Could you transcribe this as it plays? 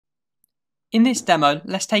In this demo,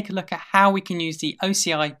 let's take a look at how we can use the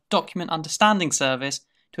OCI document understanding service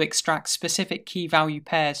to extract specific key value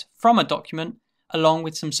pairs from a document, along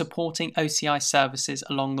with some supporting OCI services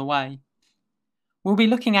along the way. We'll be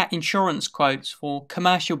looking at insurance quotes for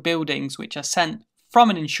commercial buildings which are sent from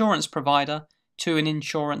an insurance provider to an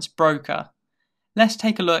insurance broker. Let's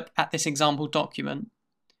take a look at this example document.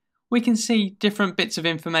 We can see different bits of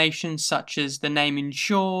information such as the name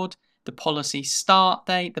insured, the policy start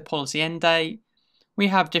date, the policy end date. We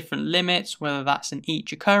have different limits, whether that's an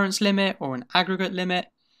each occurrence limit or an aggregate limit,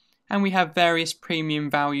 and we have various premium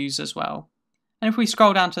values as well. And if we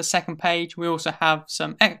scroll down to the second page, we also have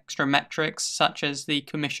some extra metrics such as the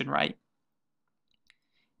commission rate.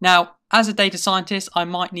 Now, as a data scientist, I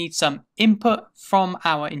might need some input from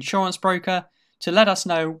our insurance broker to let us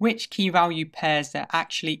know which key value pairs they're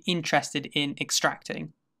actually interested in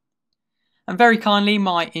extracting. And very kindly,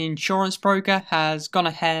 my insurance broker has gone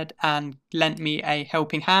ahead and lent me a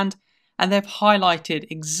helping hand, and they've highlighted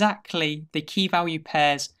exactly the key value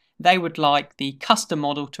pairs they would like the custom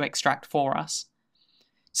model to extract for us.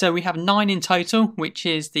 So we have 9 in total, which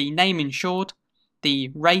is the name insured,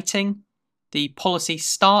 the rating, the policy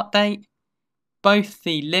start date, both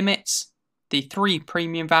the limits, the 3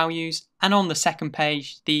 premium values, and on the second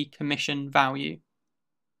page, the commission value.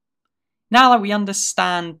 Now that we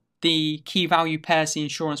understand the key value pairs the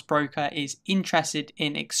insurance broker is interested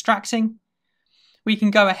in extracting, we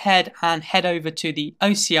can go ahead and head over to the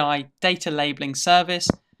OCI data labeling service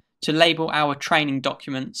to label our training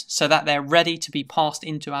documents so that they're ready to be passed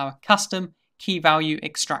into our custom key value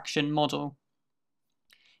extraction model.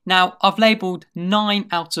 Now, I've labeled 9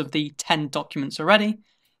 out of the 10 documents already,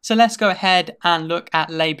 so let's go ahead and look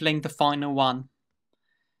at labeling the final one.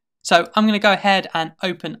 So I'm going to go ahead and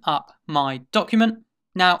open up my document.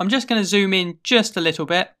 Now, I'm just going to zoom in just a little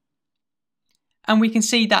bit, and we can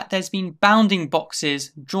see that there's been bounding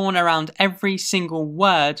boxes drawn around every single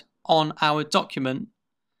word on our document.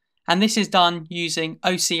 And this is done using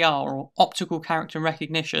OCR, or optical character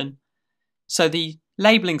recognition. So the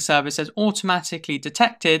labeling service has automatically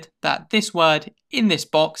detected that this word in this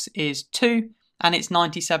box is 2 and it's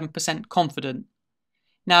 97% confident.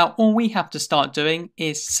 Now, all we have to start doing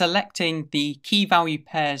is selecting the key value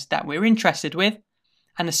pairs that we're interested with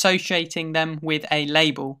and associating them with a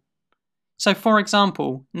label. So for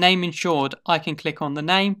example, name insured, I can click on the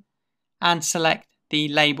name and select the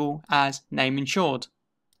label as name insured.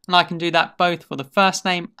 And I can do that both for the first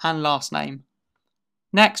name and last name.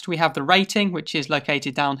 Next, we have the rating, which is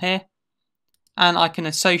located down here. And I can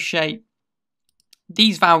associate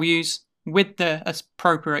these values with the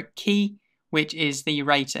appropriate key, which is the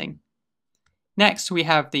rating. Next, we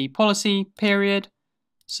have the policy period.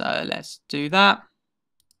 So let's do that.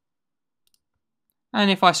 And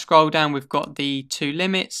if I scroll down, we've got the 2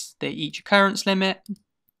 limits, the each occurrence limit.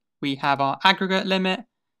 We have our aggregate limit.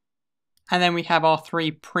 And then we have our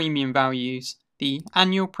 3 premium values, the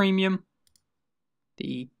annual premium,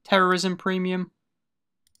 the terrorism premium,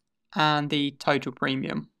 and the total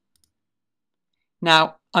premium.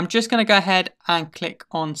 Now, I'm just going to go ahead and click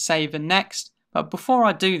on Save and Next. But before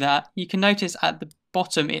I do that, you can notice at the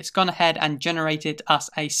bottom, it's gone ahead and generated us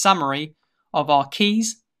a summary of our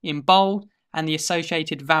keys in bold and the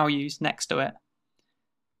associated values next to it.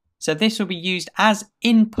 So this will be used as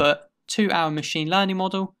input to our machine learning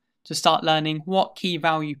model to start learning what key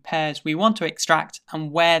value pairs we want to extract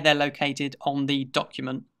and where they're located on the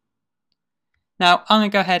document. Now, I'm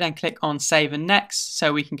going to go ahead and click on Save and Next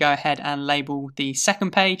so we can go ahead and label the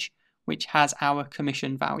second page, which has our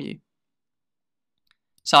commission value.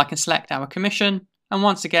 So I can select our commission and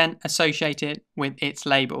once again associate it with its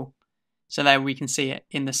label. So there we can see it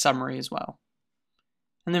in the summary as well.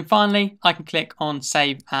 And then finally, I can click on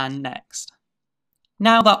Save and Next.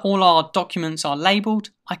 Now that all our documents are labelled,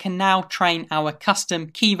 I can now train our custom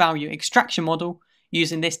key value extraction model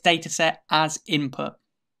using this dataset as input.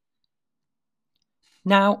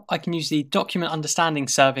 Now I can use the document understanding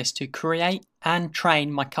service to create and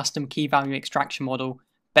train my custom key value extraction model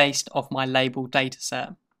based off my labelled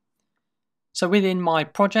dataset. So within my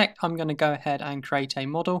project, I'm going to go ahead and create a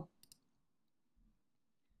model.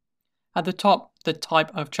 At the top, the type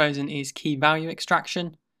I've chosen is key value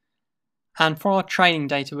extraction. And for our training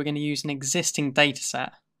data, we're going to use an existing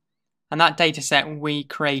dataset. And that dataset we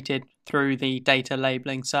created through the data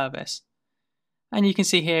labeling service. And you can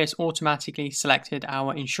see here it's automatically selected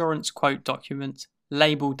our insurance quote document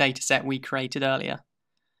label dataset we created earlier.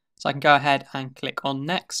 So I can go ahead and click on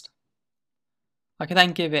Next. I can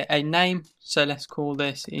then give it a name. So let's call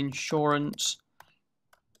this insurance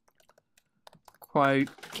quote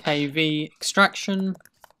KV extraction.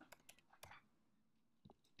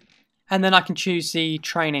 And then I can choose the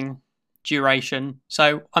training duration.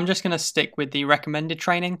 So I'm just going to stick with the recommended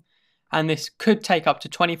training, and this could take up to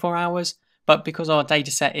 24 hours, but because our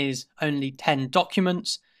dataset is only 10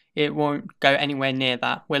 documents, it won't go anywhere near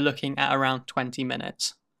that. We're looking at around 20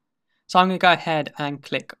 minutes. So I'm going to go ahead and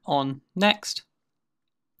click on next,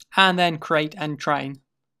 and then create and train.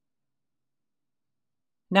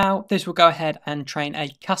 Now this will go ahead and train a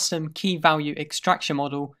custom key value extraction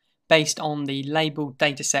model based on the labeled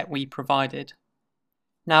dataset we provided.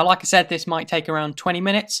 Now, like I said, this might take around 20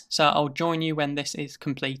 minutes, so I'll join you when this is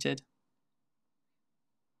completed.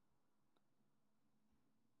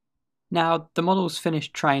 Now the model's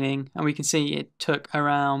finished training, and we can see it took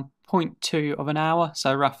around 0.2 of an hour,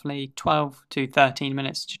 so roughly 12 to 13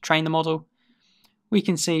 minutes to train the model. We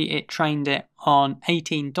can see it trained it on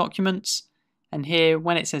 18 documents, and here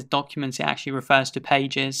when it says documents it actually refers to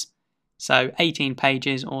pages, so 18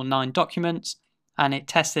 pages or 9 documents, and it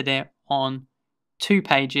tested it on 2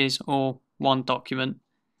 pages or 1 document.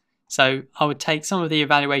 So I would take some of the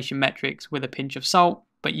evaluation metrics with a pinch of salt,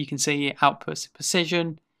 but you can see it outputs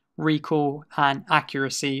precision, recall and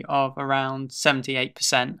accuracy of around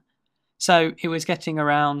 78%. So it was getting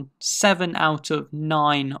around 7 out of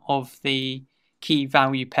 9 of the key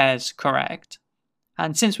value pairs correct.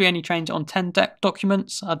 And since we only trained it on 10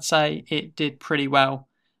 documents, I'd say it did pretty well.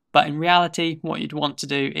 But in reality, what you'd want to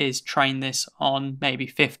do is train this on maybe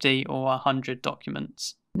 50 or 100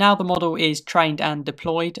 documents. Now the model is trained and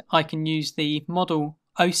deployed, I can use the model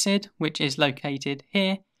OSID, which is located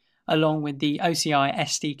here, along with the OCI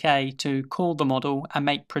SDK to call the model and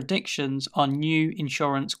make predictions on new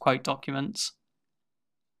insurance quote documents.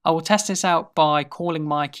 I will test this out by calling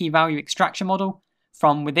my key value extraction model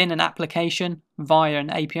from within an application via an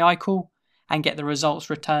API call and get the results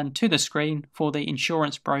returned to the screen for the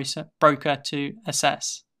insurance broker to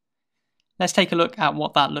assess. Let's take a look at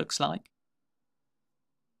what that looks like.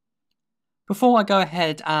 Before I go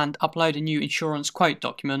ahead and upload a new insurance quote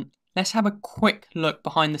document, let's have a quick look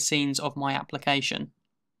behind the scenes of my application.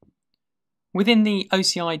 Within the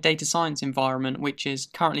OCI data science environment, which is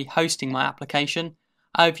currently hosting my application,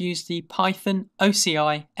 I've used the Python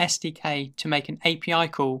OCI SDK to make an API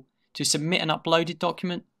call to submit an uploaded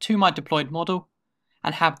document to my deployed model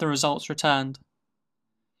and have the results returned.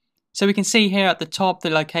 So we can see here at the top the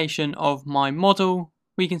location of my model.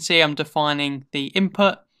 We can see I'm defining the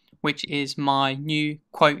input, which is my new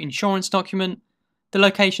quote insurance document, the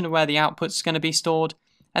location of where the output is going to be stored,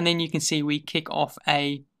 and then you can see we kick off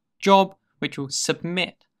a job which will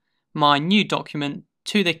submit my new document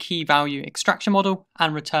to the key value extraction model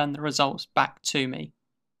and return the results back to me.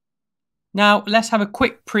 Now let's have a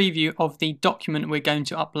quick preview of the document we're going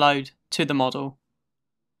to upload to the model.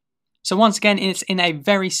 So once again, it's in a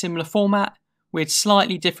very similar format with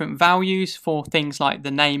slightly different values for things like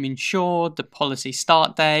the name insured, the policy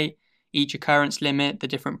start date, each occurrence limit, the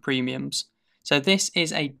different premiums. So this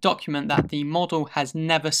is a document that the model has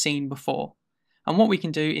never seen before. And what we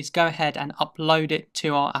can do is go ahead and upload it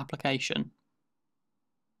to our application.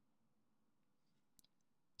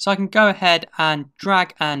 So I can go ahead and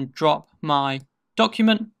drag and drop my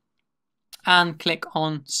document and click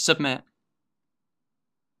on submit.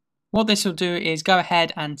 What this will do is go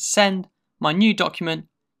ahead and send my new document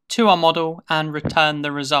to our model and return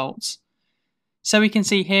the results. So we can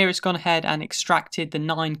see here it's gone ahead and extracted the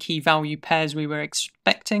 9 key value pairs we were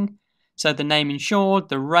expecting. So the name insured,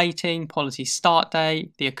 the rating, policy start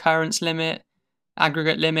date, the occurrence limit,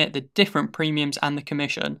 aggregate limit, the different premiums and the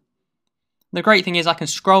commission. The great thing is I can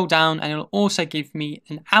scroll down and it will also give me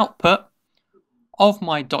an output of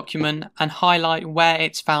my document and highlight where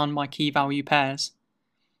it's found my key value pairs.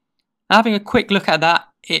 Having a quick look at that,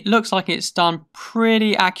 it looks like it's done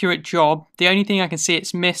pretty accurate job. The only thing I can see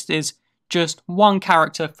it's missed is just 1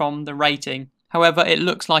 character from the rating. However, it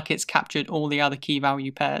looks like it's captured all the other key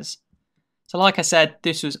value pairs. So like I said,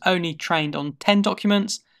 this was only trained on 10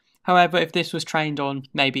 documents. However, if this was trained on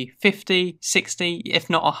maybe 50, 60,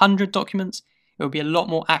 if not 100 documents, it would be a lot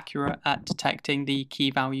more accurate at detecting the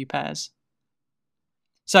key value pairs.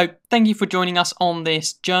 So thank you for joining us on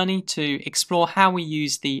this journey to explore how we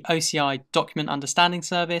use the OCI document understanding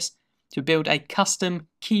service to build a custom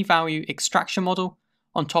key value extraction model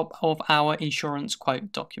on top of our insurance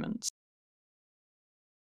quote documents.